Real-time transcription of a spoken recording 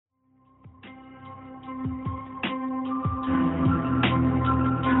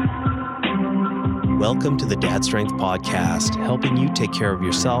Welcome to the Dad Strength Podcast, helping you take care of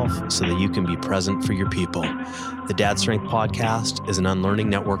yourself so that you can be present for your people. The Dad Strength Podcast is an Unlearning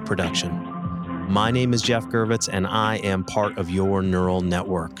Network production. My name is Jeff Gervitz, and I am part of your neural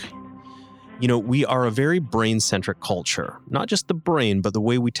network. You know, we are a very brain-centric culture. Not just the brain, but the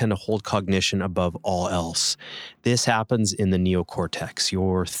way we tend to hold cognition above all else. This happens in the neocortex,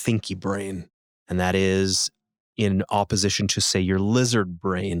 your thinky brain. And that is in opposition to, say, your lizard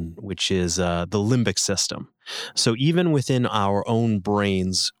brain, which is the limbic system. So even within our own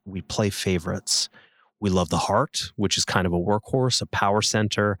brains, we play favorites. We love the heart, which is kind of a workhorse, a power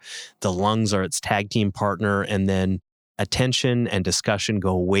center. The lungs are its tag team partner. And then attention and discussion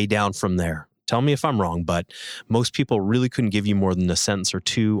go way down from there. Tell me if I'm wrong, but most people really couldn't give you more than a sentence or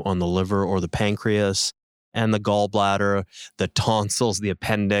two on the liver or the pancreas and the gallbladder, the tonsils, the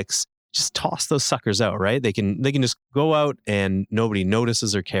appendix. Just toss those suckers out, right? They can just go out and nobody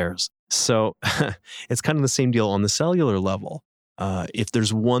notices or cares. So it's kind of the same deal on the cellular level. If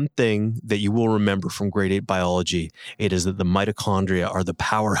there's one thing that you will remember from grade 8 biology, it is that the mitochondria are the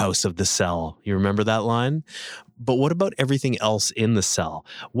powerhouse of the cell. You remember that line? But what about everything else in the cell?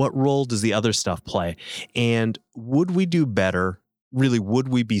 What role does the other stuff play? And would we do better? Really, would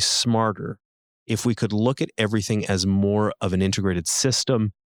we be smarter if we could look at everything as more of an integrated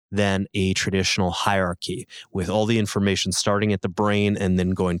system than a traditional hierarchy with all the information starting at the brain and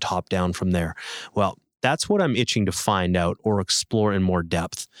then going top down from there? Well, that's what I'm itching to find out or explore in more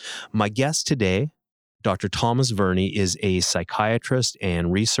depth. My guest today, Dr. Thomas Verny, is a psychiatrist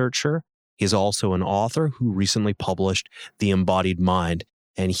and researcher. He's also an author who recently published The Embodied Mind.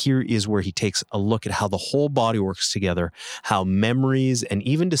 And here is where he takes a look at how the whole body works together, how memories and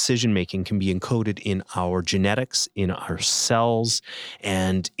even decision-making can be encoded in our genetics, in our cells,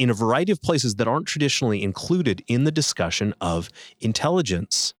 and in a variety of places that aren't traditionally included in the discussion of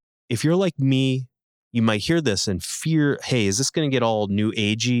intelligence. If you're like me, you might hear this and fear, hey, is this going to get all new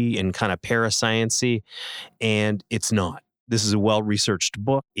agey and kind of parascience-y? And it's not. This is a well-researched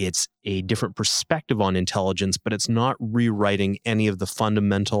book. It's a different perspective on intelligence, but it's not rewriting any of the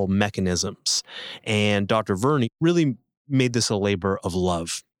fundamental mechanisms. And Dr. Verny really made this a labor of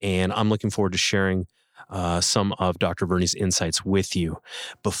love. And I'm looking forward to sharing some of Dr. Verny's insights with you.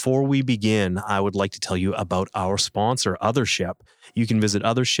 Before we begin, I would like to tell you about our sponsor, Othership. You can visit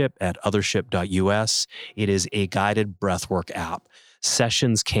Othership at othership.us. It is a guided breathwork app.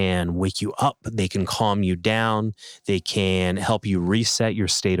 Sessions can wake you up. They can calm you down. They can help you reset your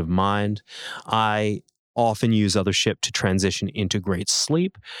state of mind. I often use Othership to transition into great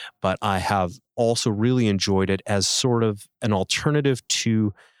sleep, but I have also really enjoyed it as sort of an alternative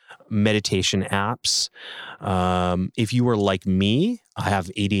to meditation apps. If you are like me, I have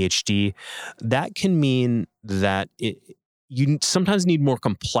ADHD, that can mean that you sometimes need more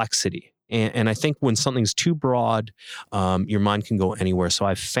complexity. And I think when something's too broad, your mind can go anywhere. So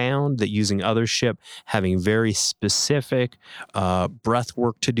I've found that using Othership, having very specific breath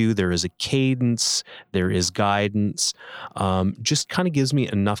work to do, there is a cadence, there is guidance, just kind of gives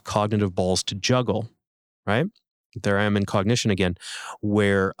me enough cognitive balls to juggle, right? There I am in cognition again,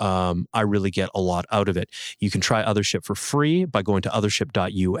 where I really get a lot out of it. You can try Othership for free by going to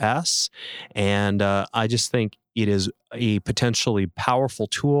othership.us. And I just think it is a potentially powerful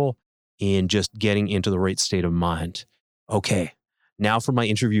tool in just getting into the right state of mind. Okay, now for my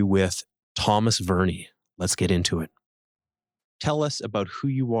interview with Thomas Verny. Let's get into it. Tell us about who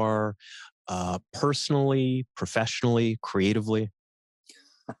you are personally, professionally, creatively.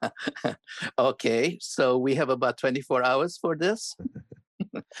 Okay, so we have about 24 hours for this.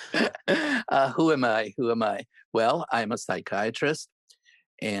 Who am I? Well, I'm a psychiatrist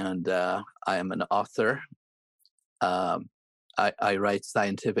and I am an author. I write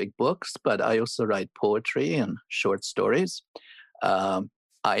scientific books, but I also write poetry and short stories. I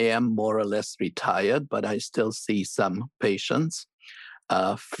am more or less retired, but I still see some patients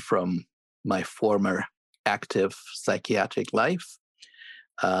from my former active psychiatric life.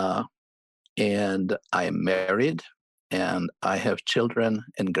 And I am married and I have children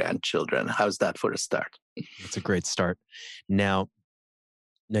and grandchildren. How's that for a start? That's a great start. Now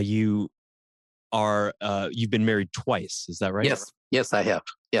you are, you've been married twice. Is that right? Yes, I have.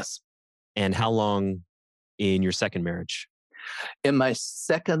 Yes. And how long in your second marriage? In my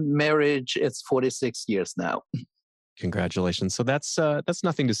second marriage, it's 46 years now. Congratulations. So that's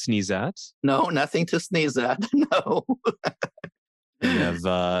nothing to sneeze at. No, nothing to sneeze at. No.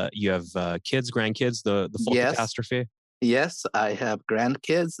 You have kids, grandkids, the full catastrophe? Yes, I have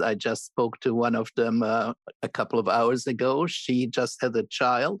grandkids. I just spoke to one of them a couple of hours ago. She just had a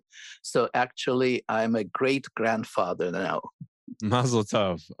child. So actually, I'm a great grandfather now. Mazel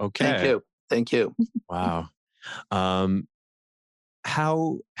tov. Okay. Thank you. Thank you. Wow. Um,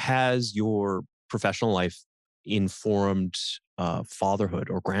 how has your professional life informed fatherhood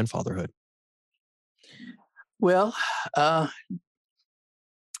or grandfatherhood? Well, uh,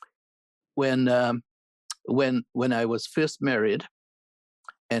 when when I was first married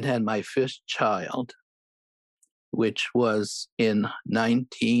and had my first child, which was in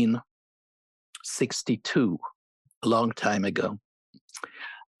 1962, a long time ago,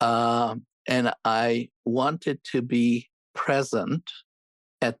 and I wanted to be present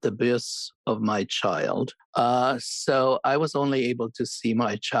at the birth of my child. So I was only able to see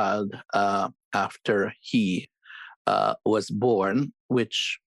my child after he was born,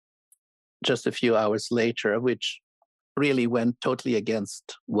 which just a few hours later, which really went totally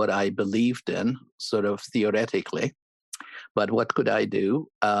against what I believed in, sort of theoretically. But what could I do?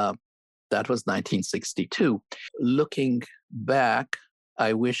 That was 1962. Looking back,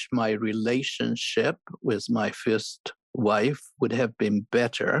 I wish my relationship with my first wife would have been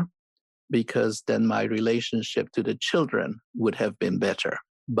better, because then my relationship to the children would have been better.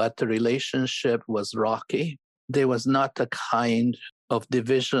 But the relationship was rocky. There was not a kind of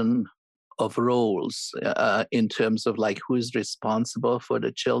division of roles in terms of like who's responsible for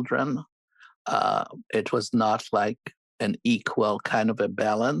the children. It was not like an equal kind of a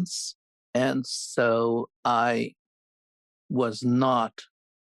balance. And so I was not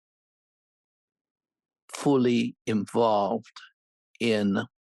fully involved in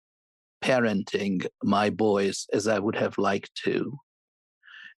parenting my boys as I would have liked to.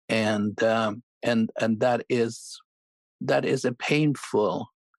 And that is a painful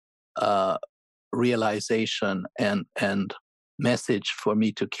uh, realization and message for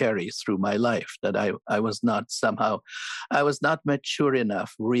me to carry through my life, that I was not somehow, I was not mature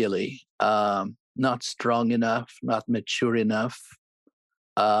enough, really, not strong enough, not mature enough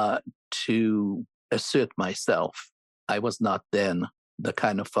to assert myself. I was not then the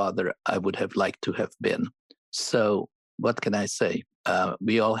kind of father I would have liked to have been. So what can I say?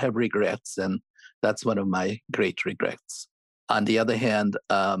 We all have regrets, and that's one of my great regrets. On the other hand,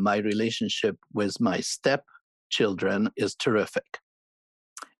 my relationship with my stepchildren is terrific.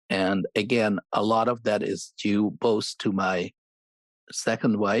 And again, a lot of that is due both to my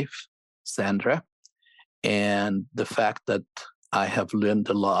second wife, Sandra, and the fact that I have learned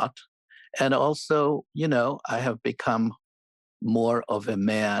a lot. And also, I have become more of a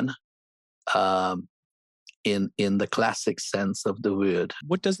man um, in the classic sense of the word.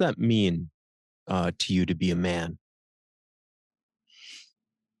 What does that mean to you to be a man?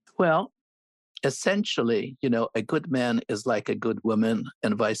 Well, essentially, a good man is like a good woman,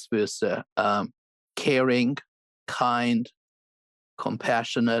 and vice versa. Caring, kind,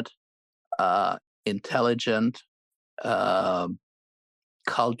 compassionate, uh, intelligent, um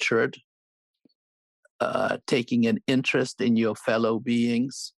cultured, taking an interest in your fellow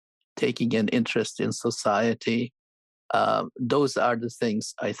beings, taking an interest in society. Those are the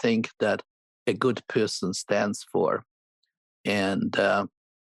things I think that a good person stands for. And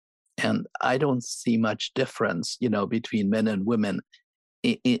and I don't see much difference, between men and women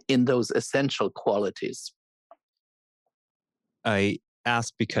in those essential qualities. I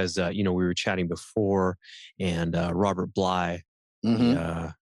asked because we were chatting before, and Robert Bly, he, Hmm.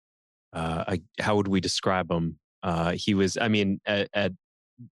 how would we describe him? He was, I mean,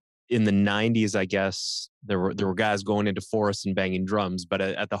 in the 90s, I guess there were guys going into forests and banging drums, but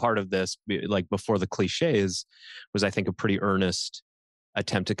at the heart of this, like before the cliches, was I think a pretty earnest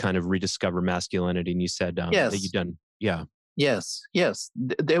attempt to kind of rediscover masculinity. And you said that you've Yes. done, yeah. Yes, yes,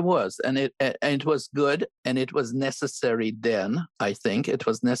 there was, and it was good, and it was necessary. Then I think it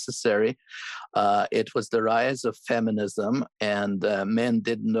was necessary. It was the rise of feminism, and men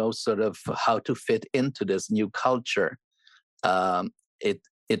didn't know sort of how to fit into this new culture. Um,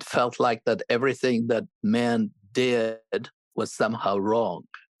 it felt like that everything that men did was somehow wrong,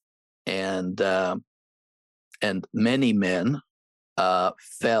 and and many men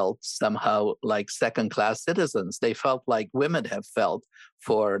felt somehow like second class citizens. They felt like women have felt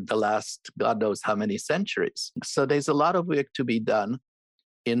for the last God knows how many centuries. So there's a lot of work to be done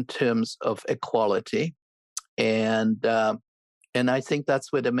in terms of equality. And I think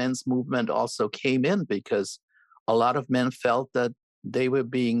that's where the men's movement also came in, because a lot of men felt that they were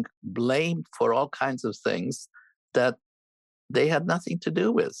being blamed for all kinds of things that they had nothing to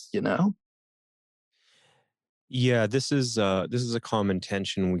do with. Yeah, this is a common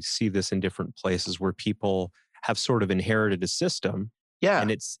tension. We see this in different places where people have sort of inherited a system, Yeah,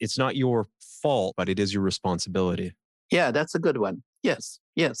 and it's not your fault, but it is your responsibility. yeah, that's a good one. Yes,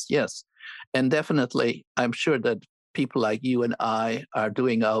 yes, yes. And definitely, I'm sure that people like you and I are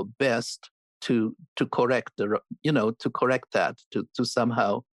doing our best to correct to correct that, to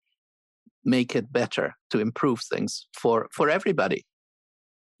somehow make it better, to improve things for everybody.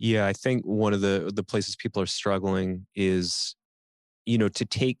 Yeah, I think one of the places people are struggling is, to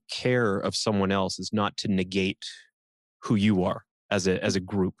take care of someone else is not to negate who you are as a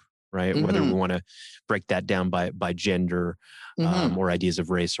group, right? Whether we Mm-hmm. want to break that down by gender, Mm-hmm. or ideas of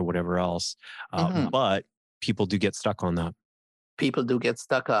race or whatever else, Mm-hmm. but people do get stuck on that. People do get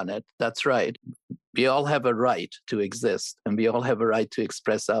stuck on it. That's right. We all have a right to exist, and we all have a right to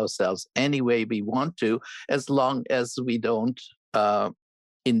express ourselves any way we want to, as long as we don't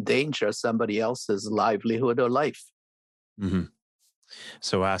endanger somebody else's livelihood or life. Mm-hmm.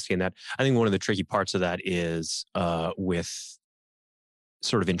 So asking that, I think one of the tricky parts of that is with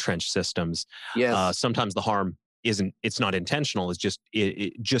sort of entrenched systems. Yes. Sometimes the harm it's not intentional. It's just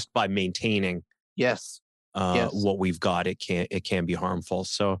just by maintaining Yes. Yes. what we've got, it can be harmful.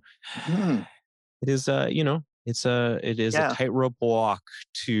 So Mm-hmm. it is, it is a Yeah. tightrope walk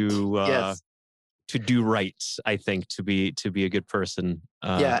Yes. to do right. I think to be a good person.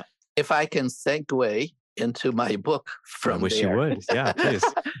 Yeah. If I can segue into my book I from wish you there. would. Yeah, please.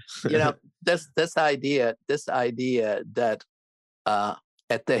 This idea that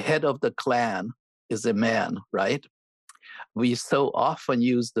at the head of the clan is a man, right? We so often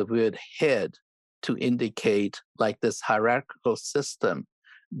use the word head to indicate like this hierarchical system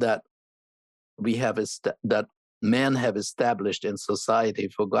that that men have established in society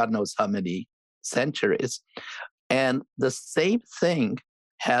for God knows how many centuries. And the same thing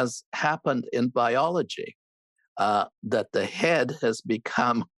has happened in biology, that the head has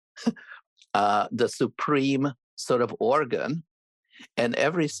become the supreme sort of organ, and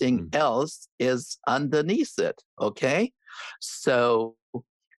everything else is underneath it. Okay. So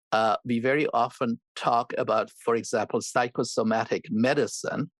we very often talk about, for example, psychosomatic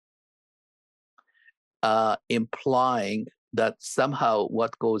medicine, implying that somehow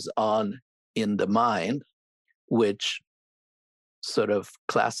what goes on in the mind, which sort of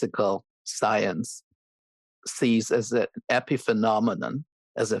classical science sees as an epiphenomenon,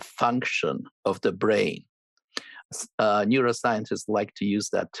 as a function of the brain. Neuroscientists like to use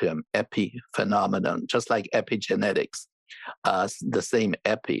that term, epiphenomenon, just like epigenetics, the same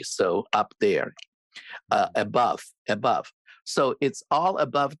epi, so up there, above. So it's all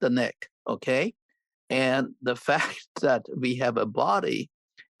above the neck, okay? And the fact that we have a body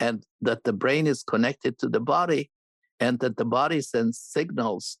and that the brain is connected to the body and that the body sends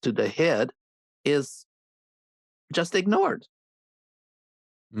signals to the head is just ignored.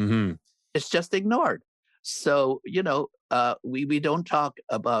 Mm-hmm. It's just ignored. So, we don't talk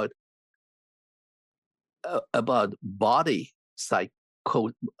about body body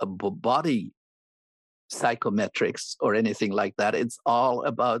psychometrics or anything like that. It's all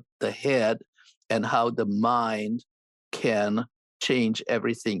about the head and how the mind can change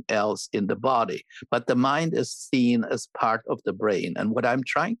everything else in the body. But the mind is seen as part of the brain. And what I'm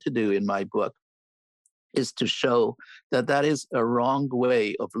trying to do in my book is to show that that is a wrong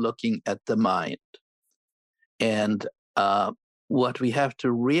way of looking at the mind. And what we have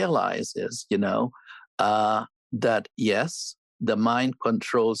to realize is, that yes, the mind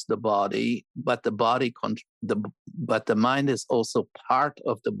controls the body, but but the mind is also part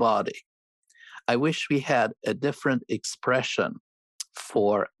of the body. I wish we had a different expression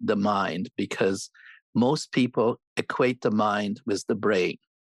for the mind, because most people equate the mind with the brain.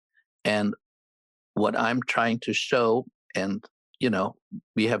 And what I'm trying to show, and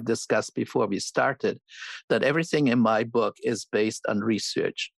we have discussed before we started, that everything in my book is based on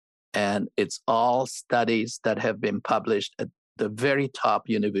research. And it's all studies that have been published at the very top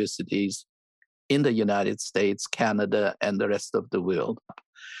universities in the United States, Canada, and the rest of the world.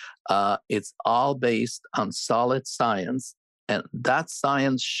 It's all based on solid science. And that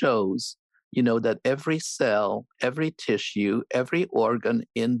science shows, that every cell, every tissue, every organ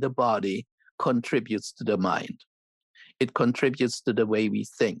in the body contributes to the mind. It contributes to the way we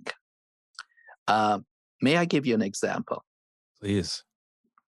think. May I give you an example? Please.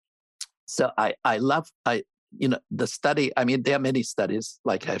 So I love the study. I mean, there are many studies,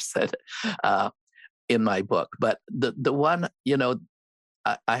 like I've said, in my book, but the one,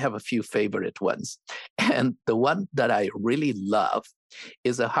 I have a few favorite ones. And the one that I really love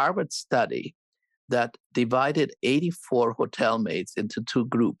is a Harvard study that divided 84 hotel maids into two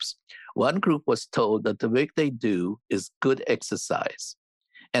groups. One group was told that the work they do is good exercise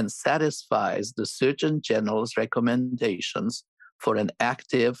and satisfies the Surgeon General's recommendations for an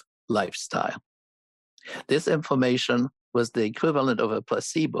active lifestyle. This information was the equivalent of a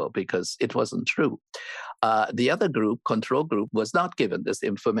placebo because it wasn't true. The other group, control group, was not given this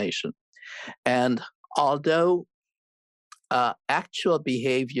information. And although actual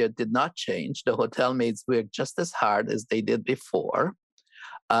behavior did not change, the hotel maids worked just as hard as they did before.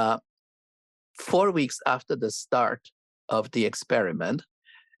 4 weeks after the start of the experiment,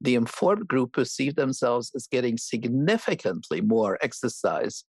 the informed group perceived themselves as getting significantly more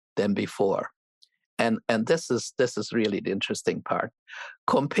exercise than before. And this is really the interesting part.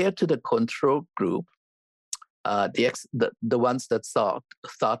 Compared to the control group, the ones that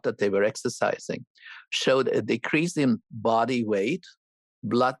thought that they were exercising showed a decrease in body weight,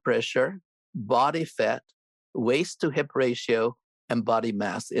 blood pressure, body fat, waist to hip ratio, and body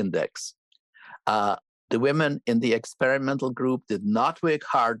mass index. The women in the experimental group did not work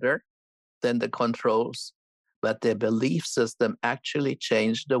harder than the controls, but their belief system actually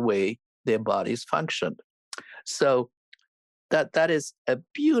changed the way their bodies functioned. So that is a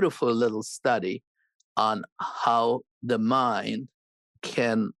beautiful little study on how the mind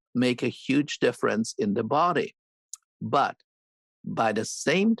can make a huge difference in the body. But by the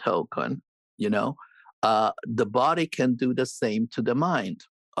same token, the body can do the same to the mind.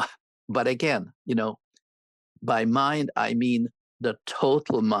 But again, by mind, I mean the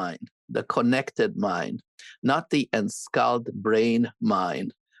total mind, the connected mind, not the enskulled brain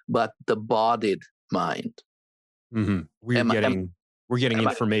mind, but the bodied mind. Mm-hmm. We're getting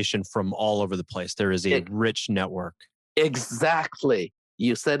information from all over the place. There is a rich network. Exactly.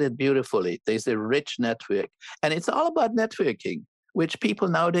 You said it beautifully. There's a rich network. And it's all about networking, which people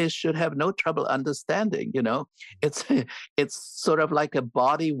nowadays should have no trouble understanding. It's sort of like a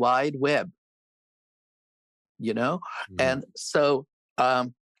body wide web. And so,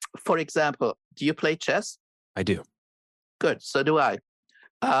 for example, do you play chess? I do. Good. So do I.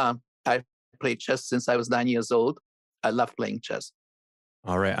 I've played chess since I was 9 years old. I love playing chess.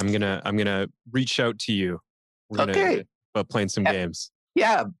 All right. I'm gonna reach out to you. Okay. About playing some games.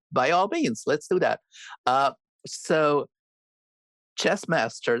 Yeah, by all means, let's do that. So chess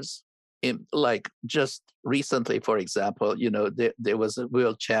masters, like just recently, for example, there was a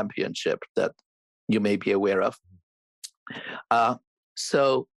world championship that you may be aware of.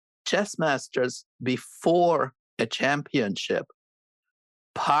 So chess masters, before a championship,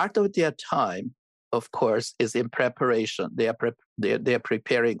 part of their time, of course, is in preparation. They're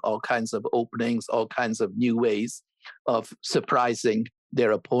preparing all kinds of openings, all kinds of new ways of surprising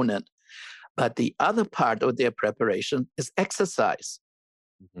their opponent. But the other part of their preparation is exercise.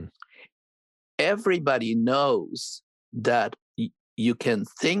 Mm-hmm. Everybody knows that you can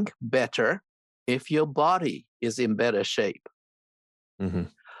think better if your body is in better shape. Mm-hmm.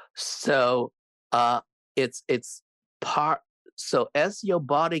 So it's part. So as your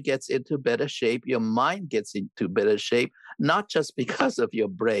body gets into better shape, your mind gets into better shape, not just because of your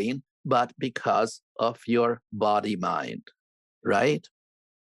brain, but because of your body mind, right?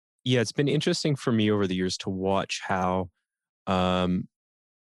 Yeah, it's been interesting for me over the years to watch how, even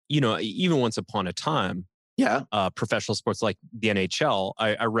once upon a time, professional sports like the NHL,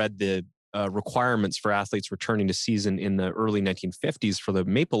 I read the requirements for athletes returning to season in the early 1950s for the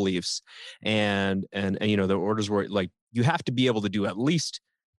Maple Leafs, and the orders were like, you have to be able to do at least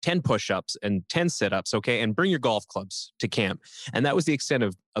 10 push-ups and 10 sit-ups, okay, and bring your golf clubs to camp. And that was the extent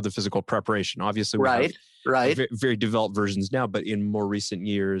of the physical preparation. Obviously, we have very developed versions now, but in more recent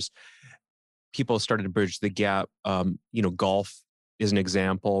years, people started to bridge the gap. Golf is an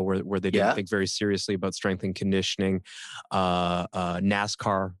example where they didn't think very seriously about strength and conditioning.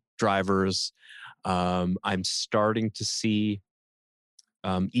 NASCAR drivers. I'm starting to see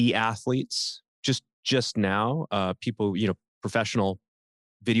e-athletes just now, people, professional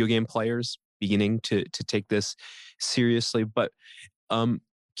video game players beginning to take this seriously. But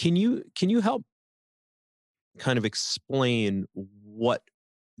can you help kind of explain what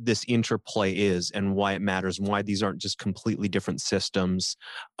this interplay is and why it matters and why these aren't just completely different systems,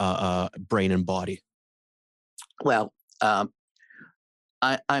 brain and body? Well,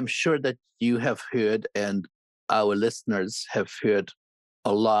 I'm sure that you have heard, and our listeners have heard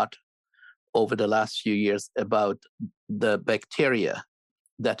a lot over the last few years about the bacteria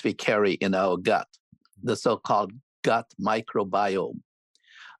that we carry in our gut, the so-called gut microbiome.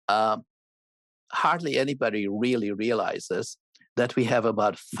 Hardly anybody really realizes that we have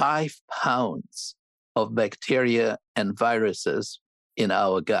about 5 pounds of bacteria and viruses in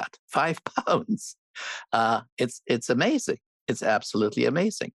our gut. 5 pounds. It's amazing. It's absolutely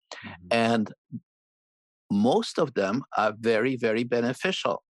amazing. Mm-hmm. And most of them are very, very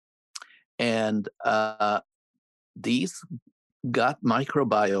beneficial. And these gut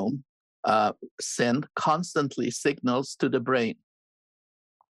microbiome send constantly signals to the brain.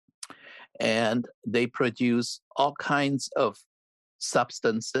 And they produce all kinds of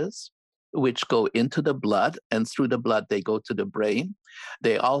substances which go into the blood, and through the blood, they go to the brain.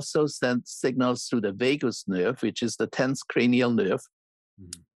 They also send signals through the vagus nerve, which is the 10th cranial nerve.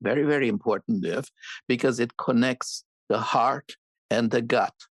 Mm-hmm. Very, very important nerve, because it connects the heart and the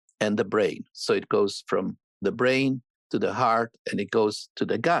gut and the brain. So it goes from the brain to the heart, and it goes to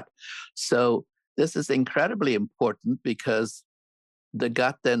the gut. So this is incredibly important because the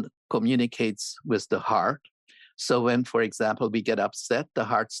gut then communicates with the heart. So when, for example, we get upset, the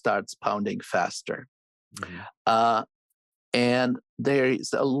heart starts pounding faster. Mm-hmm. And there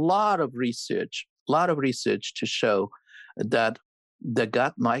is a lot of research to show that the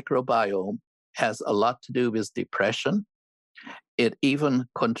gut microbiome has a lot to do with depression. It even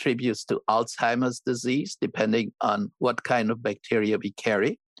contributes to Alzheimer's disease, depending on what kind of bacteria we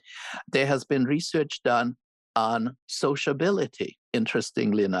carry. There has been research done on sociability,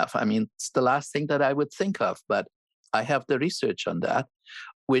 interestingly enough. I mean, it's the last thing that I would think of, but I have the research on that,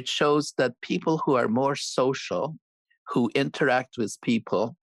 which shows that people who are more social, who interact with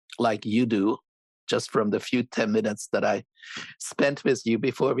people like you do, just from the few 10 minutes that I spent with you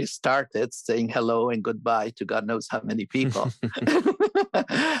before we started, saying hello and goodbye to God knows how many people.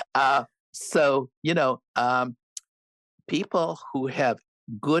 So, people who have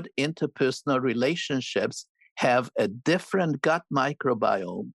good interpersonal relationships have a different gut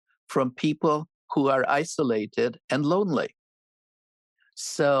microbiome from people who are isolated and lonely.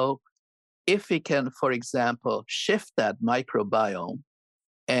 So if we can, for example, shift that microbiome,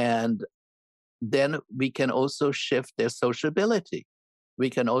 and then we can also shift their sociability. We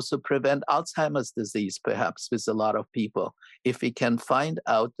can also prevent Alzheimer's disease, perhaps, with a lot of people, if we can find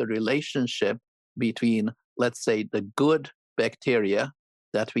out the relationship between, let's say, the good bacteria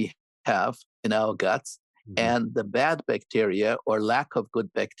that we have in our guts, mm-hmm. and the bad bacteria or lack of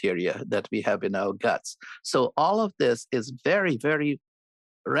good bacteria that we have in our guts. So all of this is very, very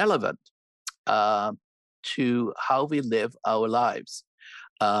relevant to how we live our lives.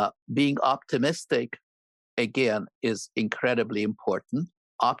 Being optimistic, again, is incredibly important.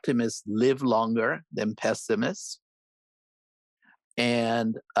 Optimists live longer than pessimists.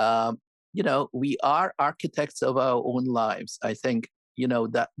 And, we are architects of our own lives. I think,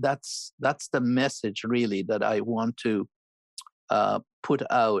 that's the message really that I want to put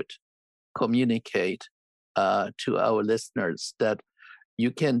out, communicate to our listeners, that you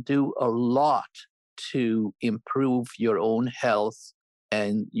can do a lot to improve your own health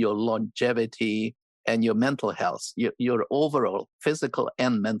and your longevity and your mental health, your overall physical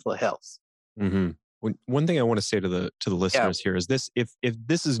and mental health. Mm-hmm. One thing I want to say to the listeners here is this: if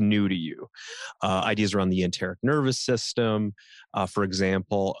this is new to you, ideas around the enteric nervous system, for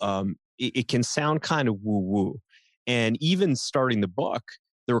example, it can sound kind of woo-woo. And even starting the book,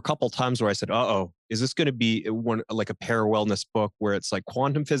 there were a couple of times where I said, "Uh-oh, is this going to be like a para-wellness book where it's like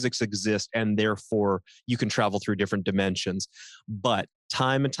quantum physics exists and therefore you can travel through different dimensions?" But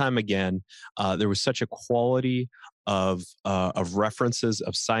time and time again, there was such a quality of references,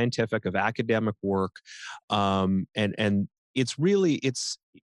 of scientific, of academic work, and it's really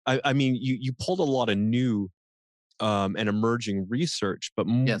I mean, you pulled a lot of new and emerging research, but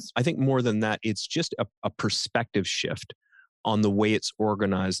yes. I think more than that, it's just a perspective shift on the way it's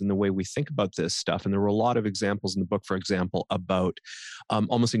organized and the way we think about this stuff. And there were a lot of examples in the book, for example, about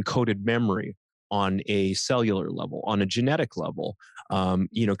almost encoded memory on a cellular level, on a genetic level,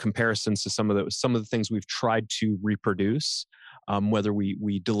 comparisons to some of the things we've tried to reproduce, whether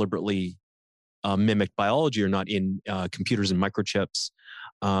we deliberately mimic biology or not in computers and microchips.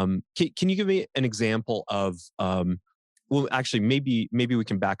 Can you give me an example of, well, actually, maybe we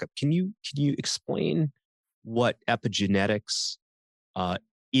can back up. Can you explain what epigenetics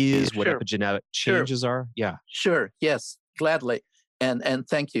is, what epigenetic changes are? Yeah. Sure. Yes, gladly. And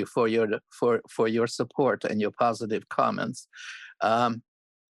thank you for your support and your positive comments. In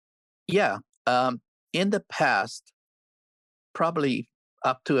the past, probably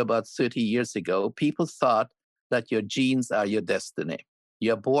up to about 30 years ago, people thought that your genes are your destiny.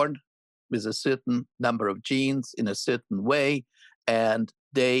 You're born with a certain number of genes in a certain way, and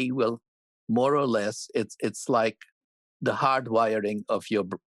they will more or less, it's like the hardwiring of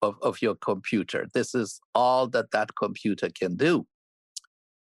your computer. This is all that computer can do.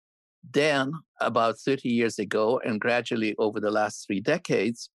 Then, about 30 years ago, and gradually over the last 3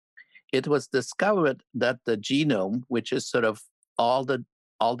 decades, it was discovered that the genome, which is sort of all the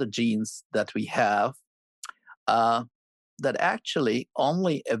genes that we have, that actually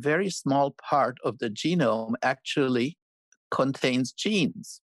only a very small part of the genome actually contains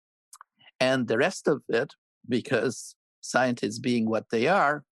genes. And the rest of it, because scientists being what they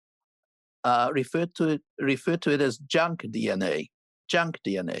are, refer to it as junk DNA. Junk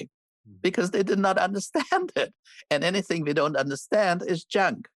DNA. because they did not understand it. And anything we don't understand is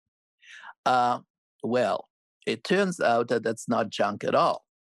junk. Well, it turns out that that's not junk at all.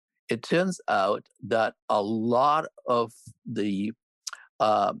 It turns out that a lot of the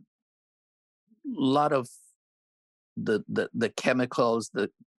uh, lot of the chemicals, the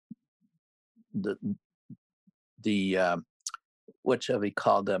what shall we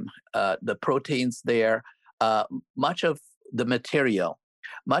call them? The proteins there, much of the material,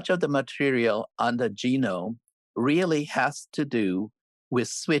 much of the material on the genome really has to do with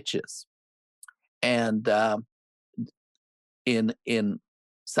switches. And in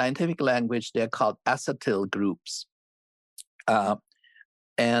scientific language, they're called acetyl groups.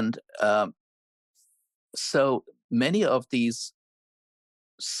 And so many of these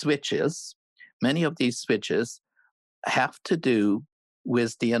switches have to do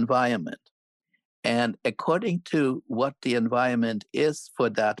with the environment. And according to what the environment is for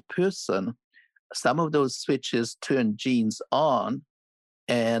that person, some of those switches turn genes on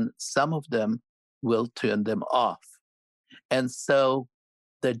and some of them will turn them off. And so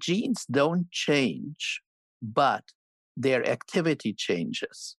the genes don't change, but their activity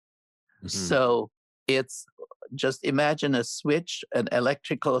changes. Mm-hmm. So it's just imagine a switch, an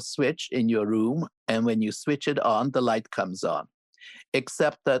electrical switch in your room, and when you switch it on, the light comes on.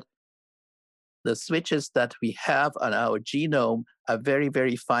 Except that the switches that we have on our genome are very,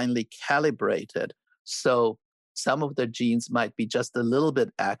 very finely calibrated. So some of the genes might be just a little bit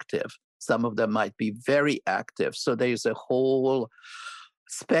active. Some of them might be very active. So there's a whole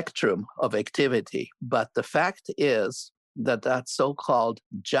spectrum of activity. But the fact is that that so-called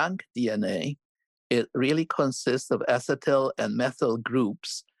junk DNA, it really consists of acetyl and methyl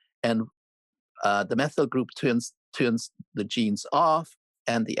groups. And the methyl group turns the genes off,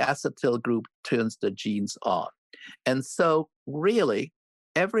 and the acetyl group turns the genes on. And so really,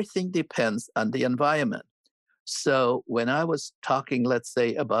 everything depends on the environment. So when I was talking, let's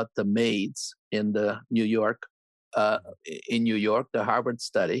say, about the maids in New York, the Harvard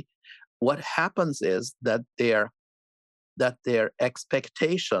study, what happens is that their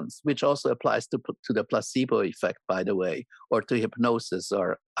expectations, which also applies to the placebo effect, by the way, or to hypnosis,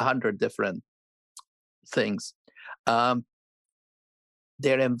 or 100 different things,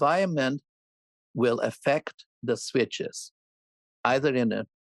 their environment will affect the switches, either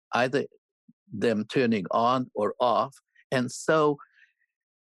them turning on or off. And so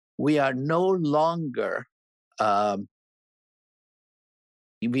we are no longer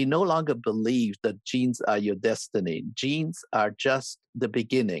believe that genes are your destiny. Genes are just the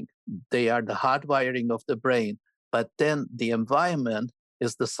beginning. They are the hardwiring of the brain, but then the environment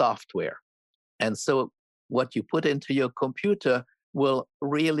is the software. And so what you put into your computer will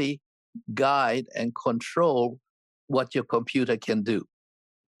really guide and control what your computer can do,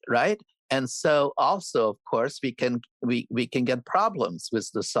 right? And so also, of course, we can get problems with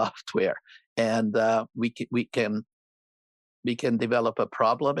the software, and we can develop a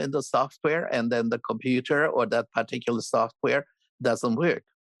problem in the software, and then the computer or that particular software doesn't work.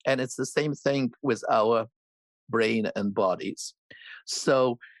 And it's the same thing with our brain and bodies.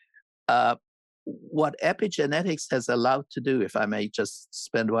 So what epigenetics has allowed to do, if I may just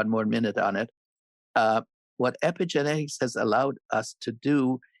spend one more minute on it, what epigenetics has allowed us to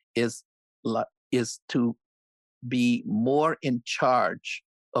do is to be more in charge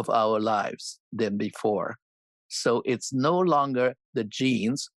of our lives than before. So it's no longer the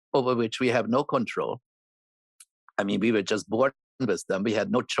genes over which we have no control. I mean, we were just born with them. We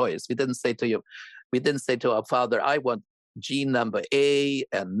had no choice. We didn't say to our father, I want gene number A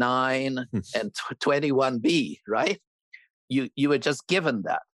and 9 and 21B, right? You were just given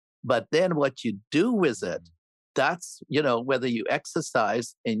that. But then what you do with it, that's, whether you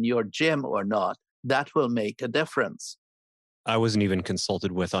exercise in your gym or not, that will make a difference. I wasn't even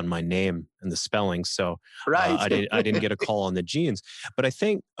consulted with on my name and the spelling, so right. I didn't get a call on the genes. But I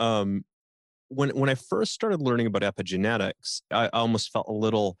think when I first started learning about epigenetics, I almost felt a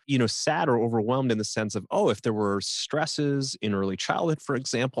little, sad or overwhelmed in the sense of, if there were stresses in early childhood, for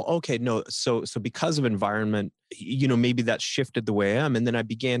example, okay, no, so because of environment, maybe that shifted the way I am. And then I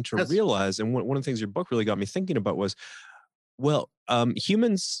began to realize, and one of the things your book really got me thinking about was,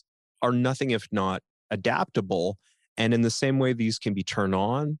 humans are nothing if not adaptable. And in the same way, these can be turned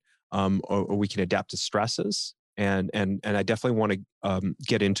on, or we can adapt to stresses. And I definitely want to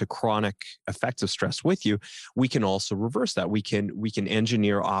get into chronic effects of stress with you. We can also reverse that. We can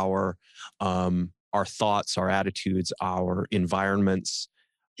engineer our thoughts, our attitudes, our environments.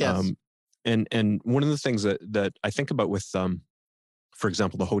 Yes. And one of the things that I think about with for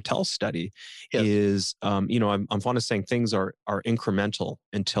example, the hotel study Yes. is, I'm fond of saying things are incremental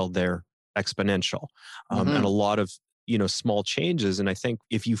until they're exponential, and a lot of small changes. And I think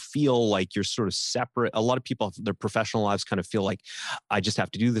if you feel like you're sort of separate, a lot of people, their professional lives kind of feel like, I just have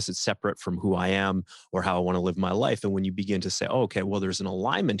to do this. It's separate from who I am or how I want to live my life. And when you begin to say, oh, okay, well, there's an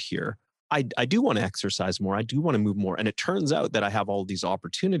alignment here. I do want to exercise more. I do want to move more. And it turns out that I have all these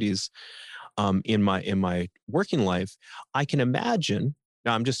opportunities in my working life. I can imagine.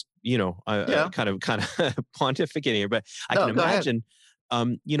 Now I'm just kind of pontificating here, but I No, can go ahead. imagine.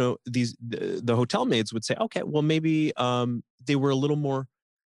 The hotel maids would say, okay, well maybe they were a little more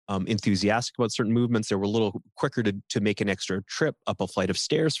enthusiastic about certain movements. They were a little quicker to make an extra trip up a flight of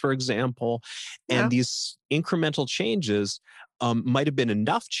stairs, for example. Yeah. And these incremental changes might have been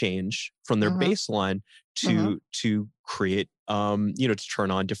enough change from their baseline to create, to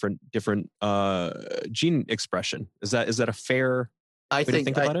turn on different gene expression. Is that a fair way to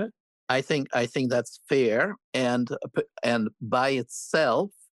think about it? I think that's fair, and by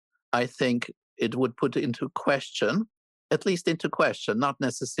itself, I think it would put into question, at least into question, not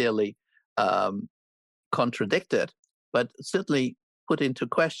necessarily contradicted, but certainly put into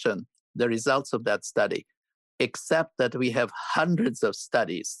question the results of that study. Except that we have hundreds of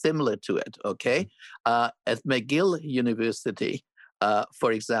studies similar to it. Okay, at McGill University,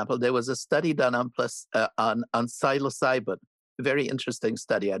 for example, there was a study done on psilocybin. Very interesting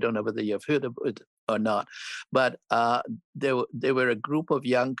study. I don't know whether you've heard of it or not, but there were a group of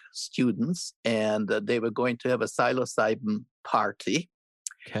young students, and they were going to have a psilocybin party.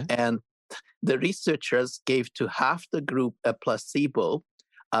 Okay. And the researchers gave to half the group a placebo,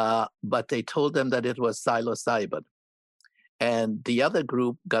 but they told them that it was psilocybin. And the other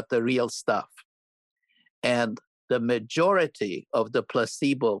group got the real stuff. And the majority of the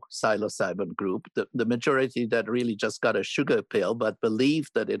placebo psilocybin group, the majority that really just got a sugar pill but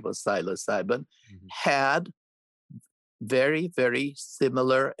believed that it was psilocybin, had very, very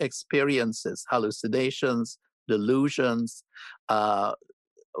similar experiences, hallucinations, delusions.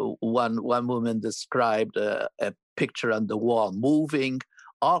 One woman described a picture on the wall moving,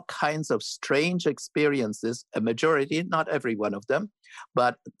 all kinds of strange experiences. A majority, not every one of them,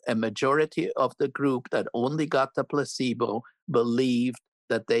 but a majority of the group that only got the placebo believed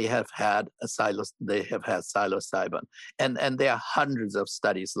that they have had psilocybin, and there are hundreds of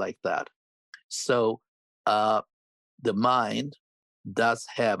studies like that. So the mind does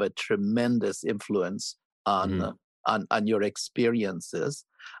have a tremendous influence on your experiences,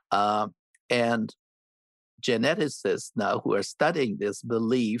 and geneticists now who are studying this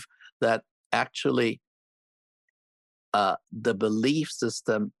believe that actually the belief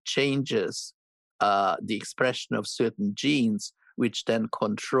system changes the expression of certain genes, which then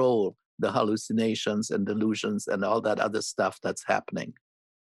control the hallucinations and delusions and all that other stuff that's happening.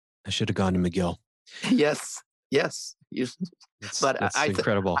 I should have gone to McGill. Yes. But that's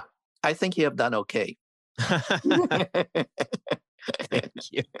incredible. I think you have done okay.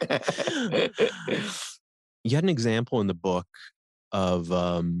 Thank you. You had an example in the book of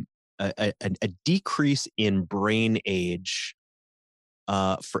a decrease in brain age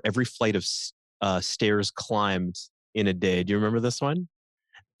for every flight of stairs climbed in a day. Do you remember this one?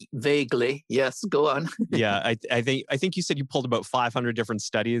 Vaguely, yes. Go on. Yeah, I think you said you pulled about 500 different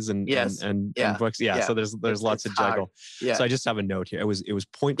studies and books. Yeah, so there's lots of juggle. Yeah. So I just have a note here. It was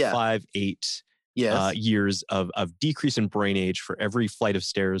 0.58 years of decrease in brain age for every flight of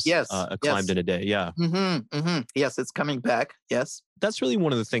stairs climbed in a day. Yeah. Yes, it's coming back. Yes. That's really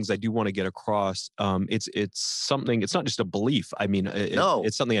one of the things I do want to get across. It's something. It's not just a belief. I mean,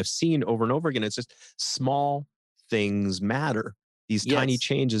 it's something I've seen over and over again. It's just small things matter. These tiny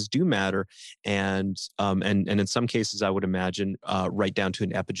changes do matter, and in some cases, I would imagine right down to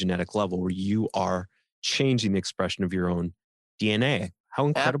an epigenetic level where you are changing the expression of your own DNA. How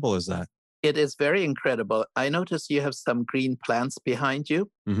incredible is that? It is very incredible. I notice you have some green plants behind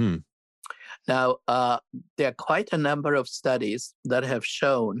you. Mm-hmm. Now, there are quite a number of studies that have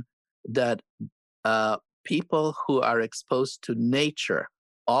shown that people who are exposed to nature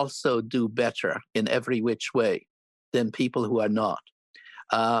also do better in every which way than people who are not.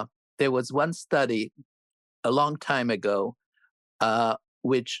 There was one study a long time ago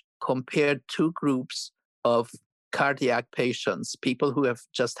which compared two groups of cardiac patients, people who have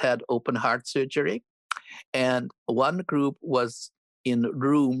just had open heart surgery, and one group was in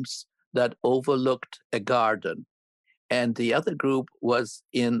rooms that overlooked a garden, and the other group was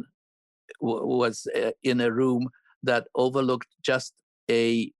in a room that overlooked just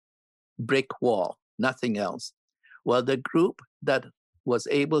a brick wall, nothing else. Well, the group that was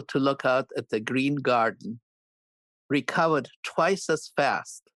able to look out at the green garden recovered twice as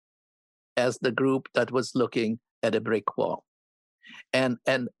fast as the group that was looking at a brick wall. And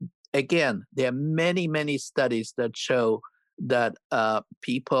again, there are many studies that show that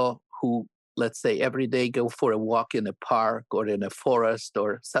people who, let's say, every day go for a walk in a park or in a forest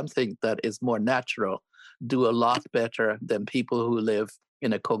or something that is more natural do a lot better than people who live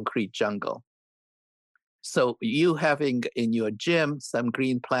in a concrete jungle. So you having in your gym some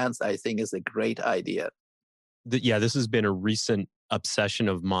green plants, I think, is a great idea. Yeah, this has been a recent obsession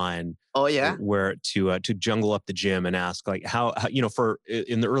of mine. Oh yeah, where to jungle up the gym and ask like how for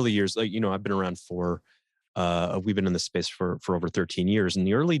in the early years, like I've been around for we've been in this space for over 13 years. In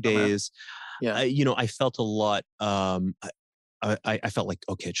the early days, yeah, I felt a lot. I felt like,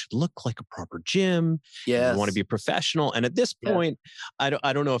 okay, it should look like a proper gym. And you want to yes, be a professional. And at this yeah, point, I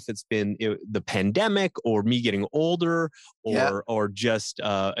don't know if it's been the pandemic or me getting older yeah, or just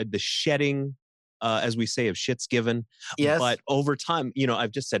the shedding, as we say, of shit's given. yes, But over time,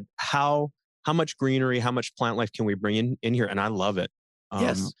 I've just said how much greenery, how much plant life can we bring in here? And I love it. Um,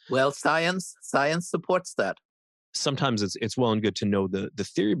 yes. Well, science supports that. Sometimes it's well and good to know the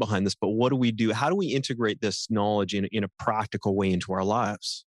theory behind this, but what do we do? How do we integrate this knowledge in a practical way into our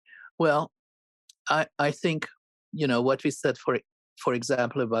lives? Well, I think what we said for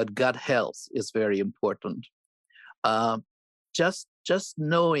example about gut health is very important. Um, just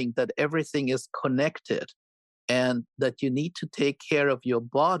knowing that everything is connected and that you need to take care of your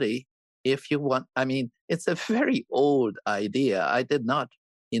body if you want. I mean, it's a very old idea. I did not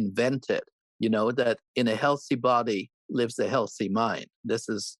invent it. That in a healthy body lives a healthy mind. This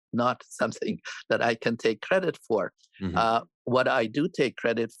is not something that I can take credit for. Hmm. What I do take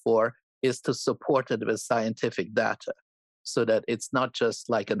credit for is to support it with scientific data so that it's not just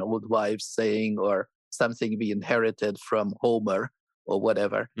like an old wives' saying or something we inherited from Homer or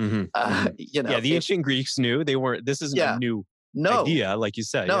whatever. Hmm. Hmm. Yeah, the ancient Greeks knew they weren't. This isn't a Yeah, new no, idea, like you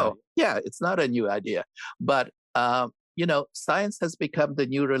said. Yeah. no, yeah, it's not a new idea. But, science has become the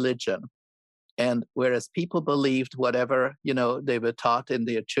new religion. And whereas people believed whatever, they were taught in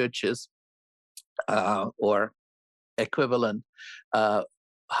their churches or equivalent uh,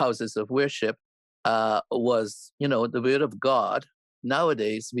 houses of worship was, the word of God.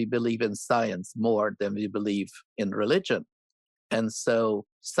 Nowadays, we believe in science more than we believe in religion. And so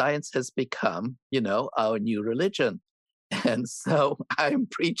science has become, our new religion. And so I'm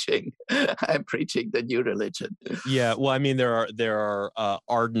preaching the new religion. Yeah, well, I mean, there are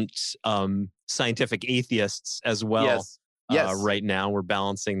ardent scientific atheists as well. Yes, yes, Right now, we're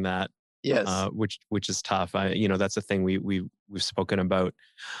balancing that, yes, which is tough. That's a thing we've spoken about.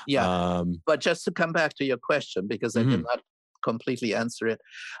 yeah. Um, But just to come back to your question, because I did mhm, not completely answer it.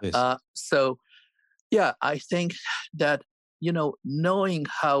 please. So yeah, I think that, knowing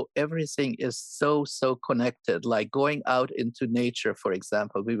how everything is so connected, like going out into nature, for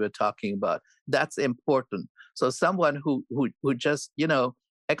example, we were talking about, that's important. So someone who just,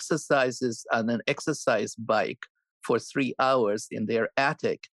 exercises on an exercise bike for 3 hours in their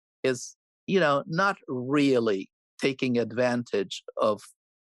attic is, not really taking advantage of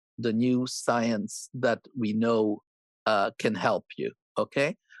the new science that we know can help you.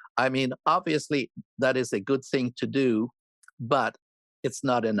 Okay. I mean, obviously, that is a good thing to do, but it's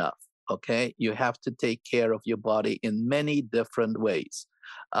not enough. Okay. You have to take care of your body in many different ways.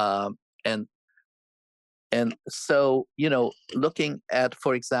 Um, and so, looking at,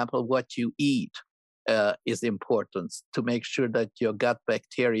 for example, what you eat is important to make sure that your gut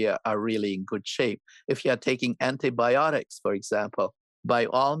bacteria are really in good shape. If you are taking antibiotics, for example, by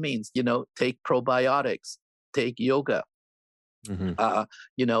all means, take probiotics, take yoga, Hmm.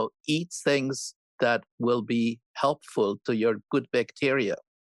 eat things that will be helpful to your good bacteria.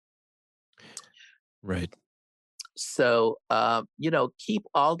 Right. So, keep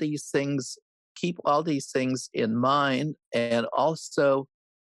all these things in mind, and also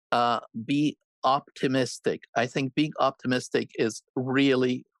be optimistic. I think being optimistic is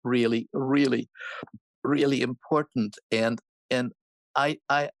really, really, really, really important. And I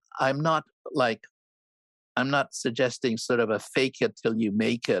I I'm not like I'm not suggesting sort of a fake it till you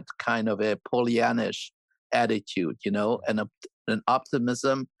make it kind of a Pollyannish attitude, an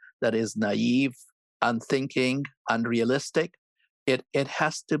optimism that is naive, unthinking, unrealistic. It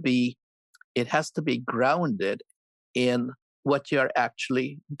has to be grounded in what you're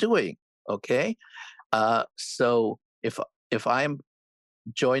actually doing. Okay, so if I'm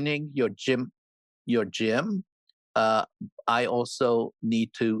joining your gym, uh, I also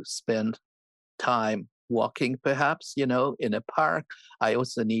need to spend time walking, perhaps, in a park. I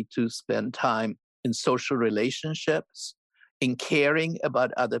also need to spend time in social relationships, in caring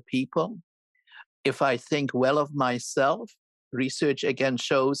about other people. If I think well of myself, research again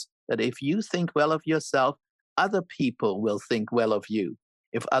shows that if you think well of yourself, other people will think well of you.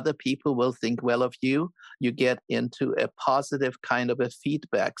 If other people will think well of you, you get into a positive kind of a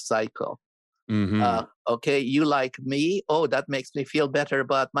feedback cycle. Mm-hmm. Okay, you like me. Oh, that makes me feel better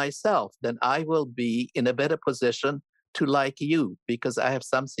about myself. Then I will be in a better position to like you because I have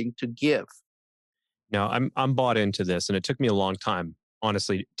something to give. Now, I'm bought into this, and it took me a long time,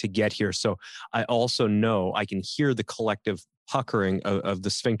 honestly, to get here. So I also know I can hear the collective puckering of the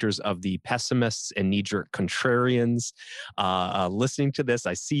sphincters of the pessimists and knee-jerk contrarians. Listening to this,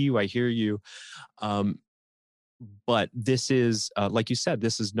 I see you, I hear you. Um, but this is, like you said,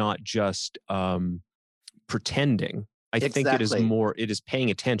 this is not just pretending. I think it is Exactly. more. It is paying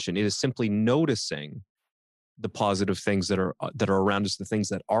attention. It is simply noticing the positive things that are around us, the things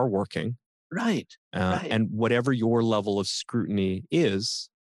that are working, Right. Right. and whatever your level of scrutiny is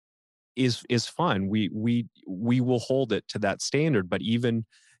fine. We will hold it to that standard, but even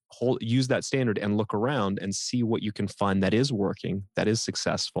use that standard and look around and see what you can find that is working, that is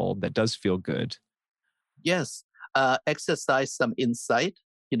successful, that does feel good. Yes. Exercise some insight,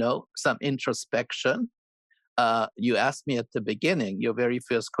 some introspection. You asked me at the beginning, your very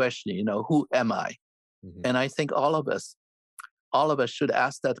first question, who am I? Mhm. And I think all of us should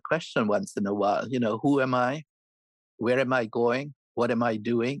ask that question once in a while. Who am I? Where am I going? What am I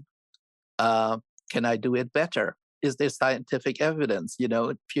doing? Uh, can I do it better? Is there scientific evidence?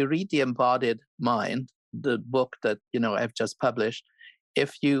 If you read The Embodied Mind, the book that I've just published,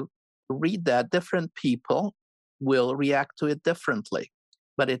 if you read that, different people will react to it differently.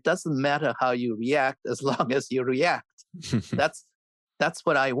 But it doesn't matter how you react as long as you react. That's that's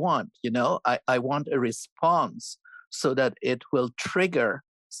what I want. I want a response so that it will trigger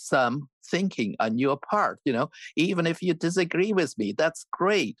some thinking on your part. Even if you disagree with me, that's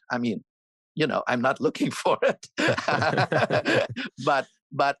great. I mean, I'm not looking for it.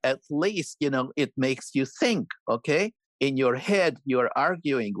 but at least, it makes you think, okay? In your head, you're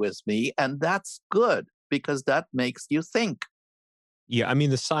arguing with me, and that's good because that makes you think. Yeah, I mean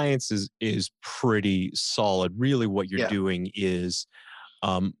the science is pretty solid. Really, what you're Yeah. doing is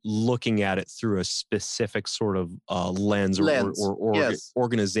looking at it through a specific sort of lens Lens. Yes.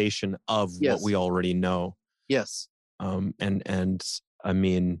 organization of what Yes. we already know. Yes. And I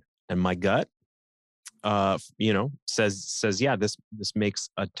mean, and my gut, says yeah, this makes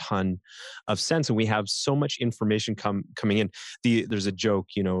a ton of sense, and we have so much information coming in. There's a joke,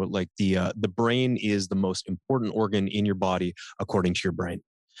 like the brain is the most important organ in your body according to your brain,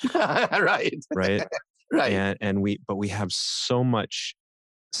 Right. right? Right. But we have so much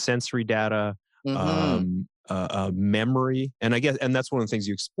sensory data, Hmm. memory, and I guess, and that's one of the things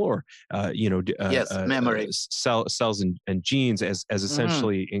you explore, Yes. Memory. cells and genes as Hmm.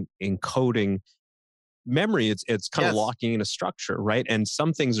 essentially encoding memory. It's kind of Yes. locking in a structure, right? And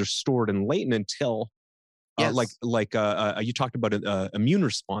some things are stored and latent until, Yes. you talked about an immune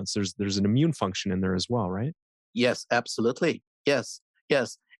response. There's an immune function in there as well, right? Yes. Absolutely. Yes.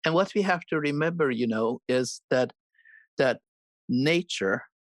 Yes. And what we have to remember, is that nature,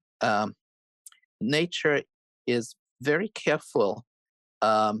 um, nature is very careful.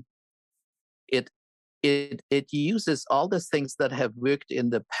 Um, it it uses all the things that have worked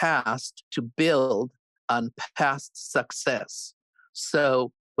in the past to build on past success.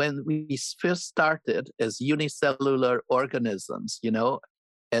 So when we first started as unicellular organisms,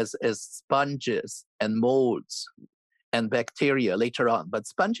 as sponges and molds and bacteria later on, but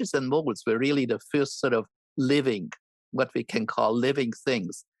sponges and molds were really the first sort of living, what we can call living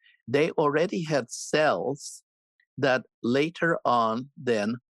things. They already had cells that later on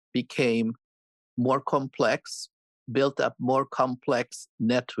then became more complex, built up more complex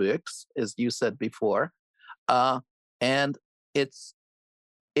networks, as you said before, and it's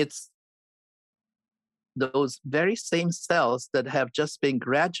it's those very same cells that have just been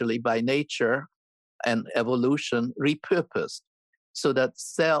gradually by nature and evolution repurposed. So that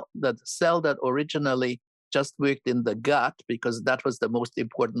cell that originally just worked in the gut because that was the most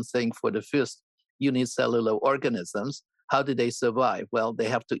important thing for the first unicellular organisms. How did they survive? Well, they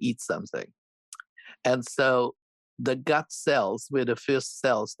have to eat something. And so the gut cells were the first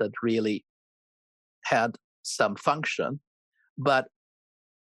cells that really had some function, but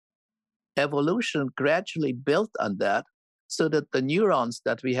evolution gradually built on that so that the neurons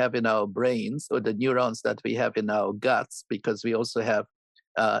that we have in our brains or the neurons that we have in our guts, because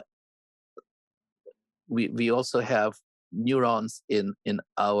uh, we also have neurons in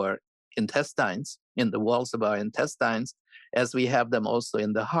our intestines, in the walls of our intestines, as we have them also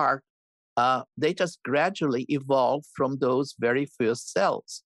in the heart. They just gradually evolved from those very first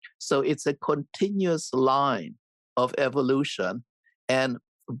cells. So it's a continuous line of evolution. And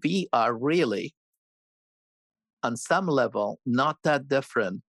we are really, on some level, not that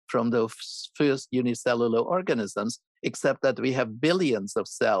different from those first unicellular organisms, except that we have billions of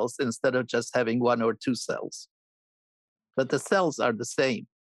cells instead of just having one or two cells. But the cells are the same.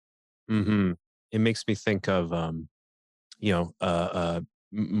 Mm-hmm. It makes me think of,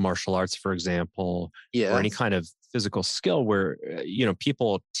 martial arts, for example, or any Yes, kind of physical skill where,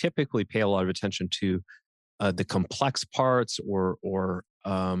 people typically pay a lot of attention to the complex parts or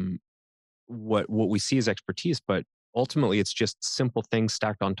what we see as expertise, but ultimately it's just simple things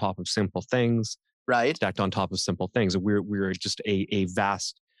stacked on top of simple things, right. stacked on top of simple things. And we're just a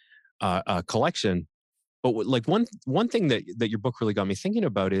vast collection. But like one thing that your book really got me thinking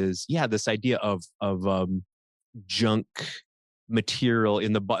about is, this idea of junk material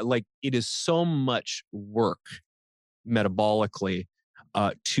in the body. Like, it is so much work metabolically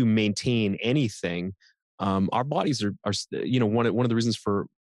to maintain anything. Our bodies are one of the reasons for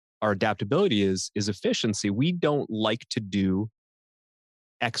our adaptability is efficiency. We don't like to do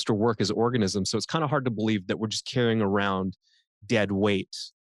extra work as organisms, so it's kind of hard to believe that we're just carrying around dead weight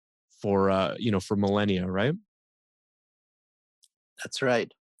for millennia, right? That's right.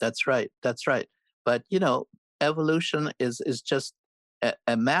 That's right. That's right. But evolution is just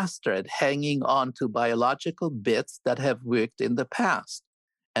a master at hanging on to biological bits that have worked in the past,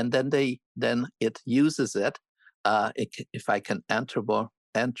 and then it uses it. If I can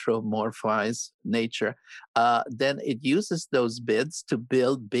anthropomorphize nature, then it uses those bits to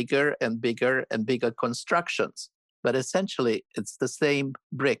build bigger and bigger and bigger constructions. But essentially, it's the same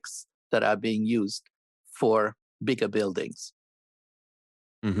bricks that are being used for bigger buildings.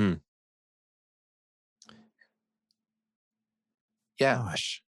 Mm-hmm. Yeah.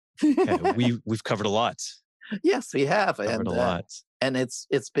 Gosh. Okay. We've covered a lot. Yes, we have, Covered a lot. and it's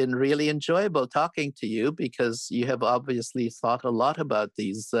been really enjoyable talking to you because you have obviously thought a lot about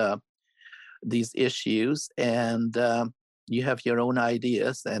these issues, and you have your own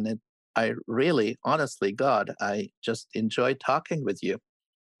ideas. And I really, honestly, God, I just enjoy talking with you.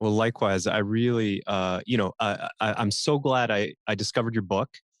 Well, likewise, I really, I'm so glad I discovered your book,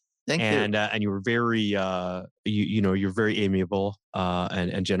 Thank you. and you were very, you're very amiable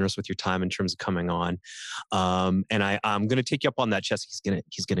and generous with your time in terms of coming on. And I'm going to take you up on that, Chess.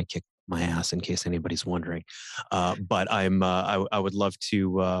 He's gonna kick my ass in case anybody's wondering. But I would love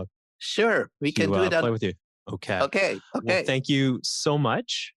to Sure, we can do it. play with you. Okay. Okay. Well, thank you so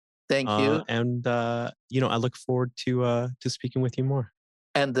much. Thank you. And I look forward to speaking with you more.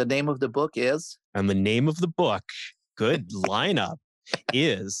 And the name of the book is? And the name of the book, good lineup,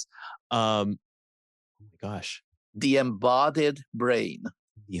 is, oh my gosh, The Embodied Brain.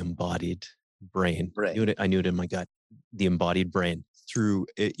 The Embodied Brain. Brain. I knew it in my gut. The Embodied Brain. Through,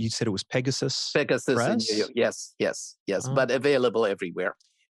 you said it was Pegasus Press? Press? Yes, but available everywhere.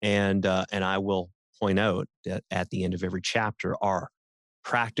 And I will point out that at the end of every chapter are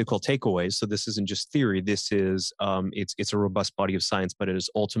practical takeaways. So this isn't just theory. This is it's a robust body of science, but it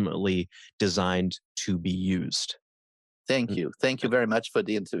is ultimately designed to be used. Thank you. Thank you very much for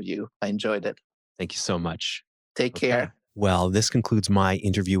the interview. I enjoyed it. Thank you so much. Take care. Well, this concludes my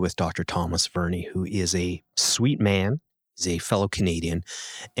interview with Dr. Thomas Verny, who is a sweet man, is a fellow Canadian,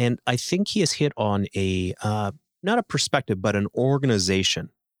 and I think he has hit on a not a perspective, but an organization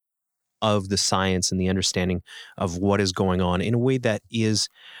of the science and the understanding of what is going on in a way that is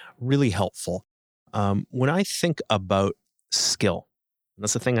really helpful. When I think about skill, and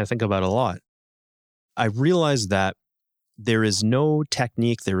that's the thing I think about a lot, I realize that there is no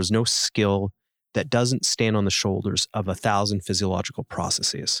technique, there is no skill that doesn't stand on the shoulders of 1,000 physiological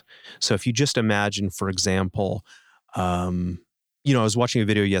processes. So if you just imagine, for example, I was watching a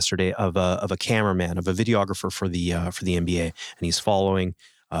video yesterday of a cameraman, of a videographer for the NBA, and he's following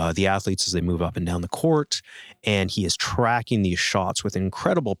the athletes as they move up and down the court, and he is tracking these shots with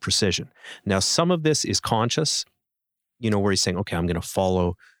incredible precision. Now, some of this is conscious, where he's saying, okay, I'm going to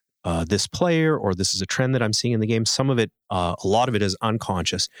follow this player, or this is a trend that I'm seeing in the game. Some of it, a lot of it is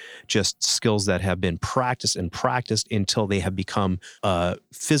unconscious, just skills that have been practiced until they have become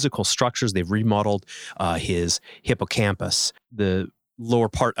physical structures. They've remodeled his hippocampus, the lower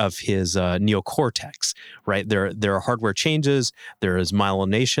part of his neocortex, right? There are hardware changes. There is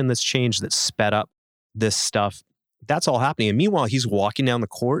myelination that's changed, that's sped up this stuff. That's all happening. And meanwhile, he's walking down the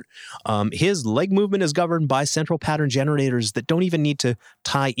court. His leg movement is governed by central pattern generators that don't even need to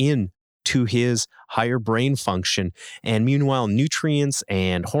tie in to his higher brain function. And meanwhile, nutrients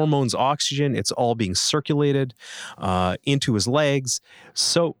and hormones, oxygen, it's all being circulated into his legs.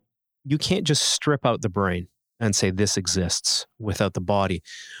 So you can't just strip out the brain and say this exists without the body.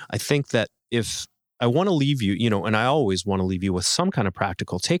 I think that if I want to leave you, and I always want to leave you with some kind of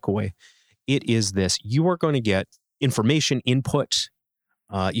practical takeaway, it is this: you are going to get information input.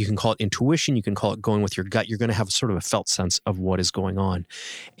 You can call it intuition. You can call it going with your gut. You're going to have sort of a felt sense of what is going on.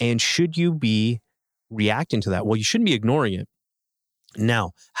 And should you be reacting to that? Well, you shouldn't be ignoring it.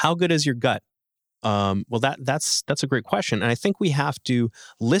 Now, how good is your gut? Well, that's a great question. And I think we have to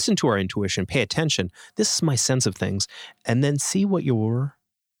listen to our intuition, pay attention. This is my sense of things. And then see what your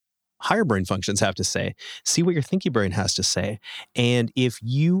higher brain functions have to say. See what your thinky brain has to say. And if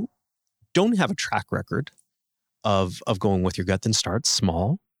you don't have a track record of going with your gut, then start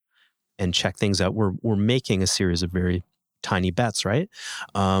small and check things out. We're making a series of very tiny bets, right?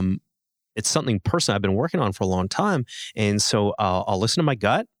 It's something personally I've been working on for a long time. And so I'll listen to my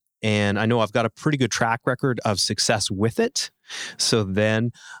gut, and I know I've got a pretty good track record of success with it. So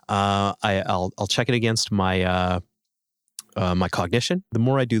then I'll check it against my my cognition. The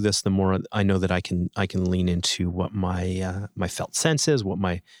more I do this, the more I know that I can lean into what my felt sense is, what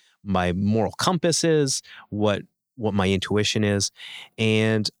my moral compass is, what my intuition is.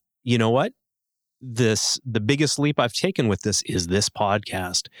 And you know what? The biggest leap I've taken with this is this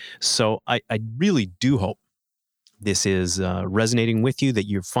podcast. So I really do hope this is resonating with you, that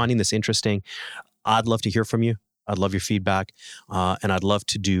you're finding this interesting. I'd love to hear from you. I'd love your feedback. And I'd love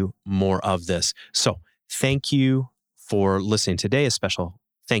to do more of this. So thank you for listening today. A special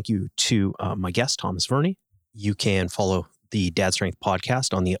thank you to my guest, Thomas Verny. You can follow the Dad Strength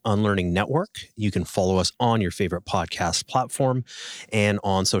Podcast on the Unlearning Network. You can follow us on your favorite podcast platform and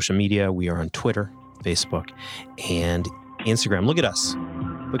on social media. We are on Twitter, Facebook, and Instagram. Look at us.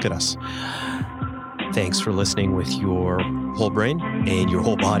 Look at us. Thanks for listening with your whole brain and your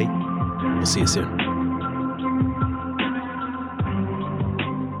whole body. We'll see you soon.